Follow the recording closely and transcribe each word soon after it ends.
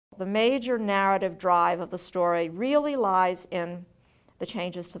The major narrative drive of the story really lies in the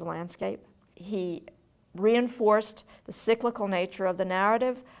changes to the landscape. He reinforced the cyclical nature of the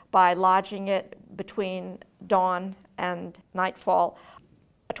narrative by lodging it between dawn and nightfall,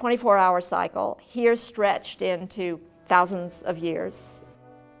 a 24-hour cycle, here stretched into thousands of years.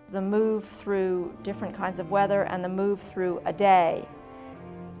 The move through different kinds of weather and the move through a day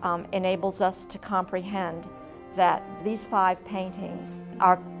enables us to comprehend that these 5 paintings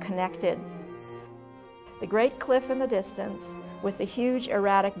are connected. The great cliff in the distance with the huge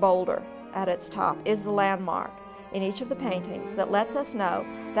erratic boulder at its top is the landmark in each of the paintings that lets us know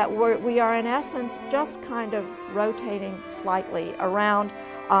that we are in essence just kind of rotating slightly around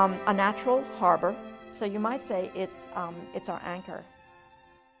a natural harbor. So you might say it's our anchor.